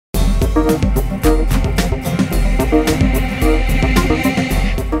Hey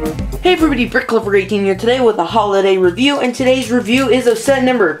everybody, BrickLink18 here today with a holiday review, and today's review is of set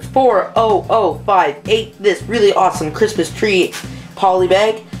number 40058, this really awesome Christmas tree poly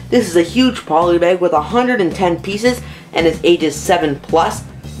bag. This is a huge poly bag with 110 pieces, and it's ages 7+.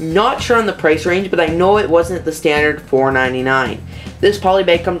 Not sure on the price range, but I know it wasn't the standard $4.99. This poly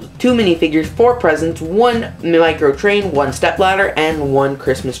bag comes with 2 minifigures, 4 presents, 1 micro train, 1 stepladder, and 1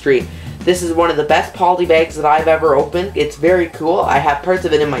 Christmas tree. This is one of the best poly bags that I've ever opened. It's very cool. I have parts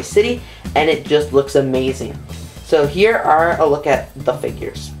of it in my city, and it just looks amazing. So here are a look at the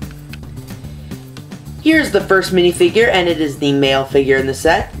figures. Here's the first minifigure, and it is the male figure in the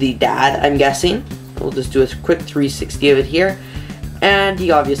set, the dad, I'm guessing. We'll just do a quick 360 of it here. And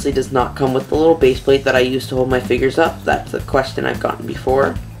he obviously does not come with the little base plate that I use to hold my figures up. That's a question I've gotten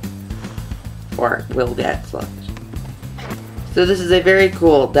before, or will get. So this is a very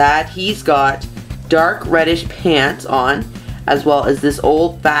cool dad. He's got dark reddish pants on, as well as this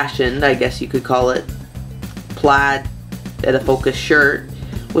old-fashioned, I guess you could call it, plaid at a focus shirt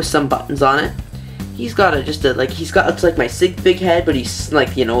with some buttons on it. He's got it's like my sig-fig head, but he's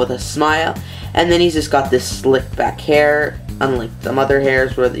like, you know, with a smile. And then he's just got this slick back hair, unlike some other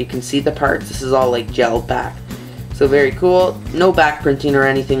hairs where you can see the parts. This is all like gelled back. So very cool. No back printing or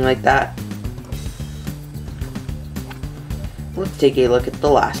anything like that. Let's take a look at the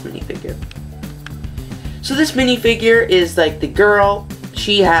last minifigure. So this minifigure is like the girl.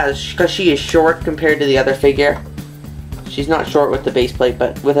 Because she is short compared to the other figure. She's not short with the base plate,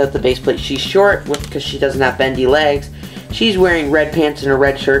 but without the base plate she's short because she doesn't have bendy legs. She's wearing red pants and a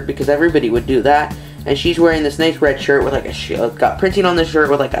red shirt because everybody would do that. And she's wearing this nice red shirt with like got printing on the shirt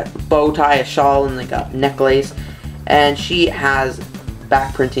with like a bow tie, a shawl, and like a necklace. And she has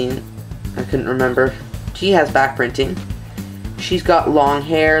back printing. I couldn't remember. She has back printing. She's got long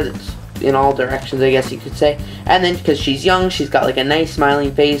hair that's in all directions, I guess you could say. And then because she's young, she's got like a nice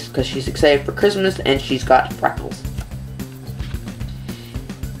smiling face because she's excited for Christmas, and she's got freckles.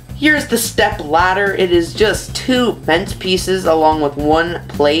 Here's the step ladder. It is just 2 fence pieces along with 1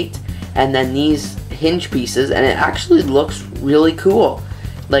 plate, and then these hinge pieces, and it actually looks really cool.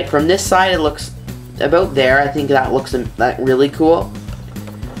 Like from this side it looks about there. I think that looks really cool.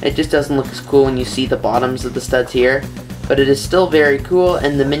 It just doesn't look as cool when you see the bottoms of the studs here. But it is still very cool,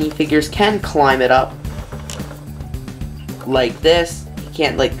 and the minifigures can climb it up like this.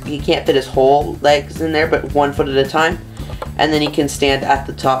 He can't fit his whole legs in there, but 1 foot at a time. And then he can stand at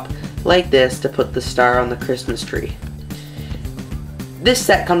the top like this to put the star on the Christmas tree. This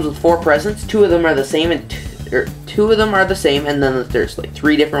set comes with 4 presents. 2 of them are the same, and 2 of them are the same, and then there's like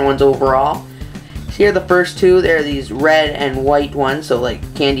 3 different ones overall. So here are the first 2. They're these red and white ones, so like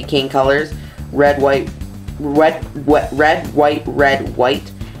candy cane colors. Red, white, white,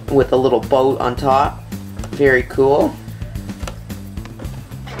 with a little boat on top. Very cool.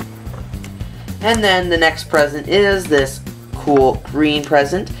 And then the next present is this cool green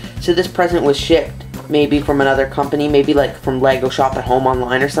present. So this present was shipped maybe from another company, maybe like from Lego Shop at Home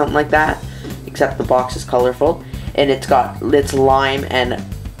online or something like that, except the box is colorful, and it's lime and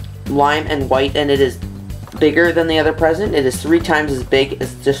white, and it is bigger than the other present. It is 3 times as big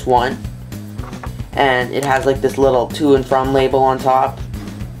as just one. And it has like this little to and from label on top,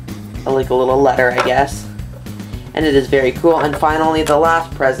 like a little letter, I guess. And it is very cool. And finally, the last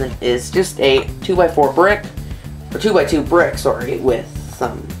present is just a 2x4 brick, or 2x2 brick, sorry, with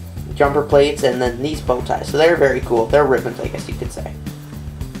some jumper plates and then these bow ties. So they're very cool. They're ribbons, I guess you could say.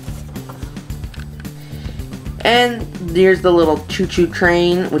 And here's the little choo-choo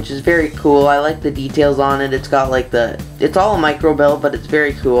train, which is very cool. I like the details on it. It's got like it's all a micro build, but it's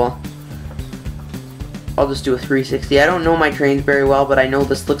very cool. I'll just do a 360. I don't know my trains very well, but I know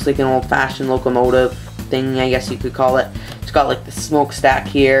this looks like an old-fashioned locomotive thing, I guess you could call it. It's got like the smokestack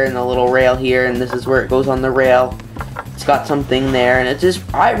here and the little rail here, and this is where it goes on the rail. It's got something there, and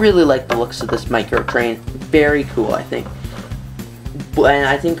I really like the looks of this micro train. Very cool, I think. And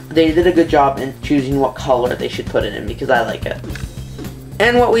I think they did a good job in choosing what color they should put it in, because I like it.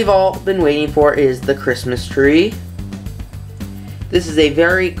 And what we've all been waiting for is the Christmas tree. This is a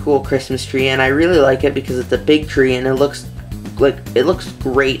very cool Christmas tree, and I really like it because it's a big tree and it looks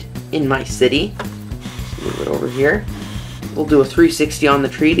great in my city. Move it over here. We'll do a 360 on the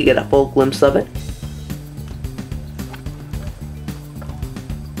tree to get a full glimpse of it.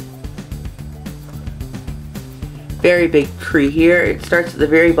 Very big tree here. It starts at the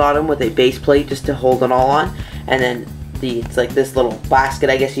very bottom with a base plate just to hold it all on, and then it's like this little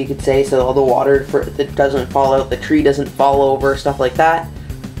basket, I guess you could say, so all the water that doesn't fall out, the tree doesn't fall over, stuff like that.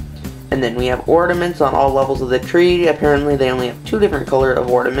 And then we have ornaments on all levels of the tree. Apparently they only have 2 different colors of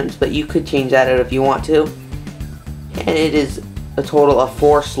ornaments, but you could change that out if you want to. And it is a total of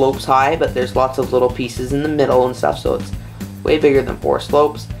 4 slopes high, but there's lots of little pieces in the middle and stuff, so it's way bigger than 4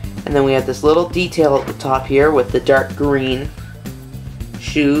 slopes. And then we have this little detail at the top here with the dark green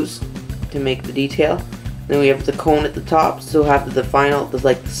shoes to make the detail. Then we have the cone at the top, so have the final,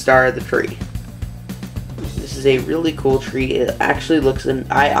 like the star of the tree. This is a really cool tree. It actually looks,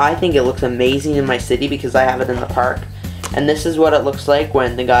 I think it looks amazing in my city because I have it in the park. And this is what it looks like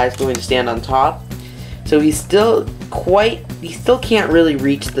when the guy's going to stand on top. So he still can't really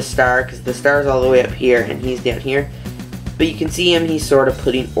reach the star because the star's all the way up here and he's down here. But you can see him, he's sort of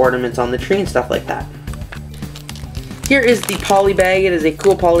putting ornaments on the tree and stuff like that. Here is the polybag. It is a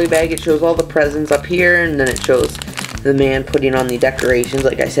cool polybag. It shows all the presents up here, and then it shows the man putting on the decorations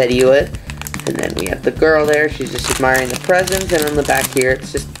like I said he would. And then we have the girl there. She's just admiring the presents, and on the back here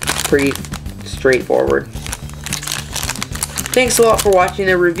it's just pretty straightforward. Thanks a lot for watching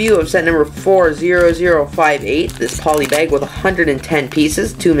the review of set number 40058, this polybag with 110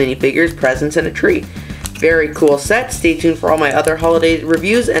 pieces, 2 minifigures, presents, and a tree. Very cool set. Stay tuned for all my other holiday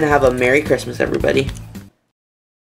reviews, and have a Merry Christmas, everybody.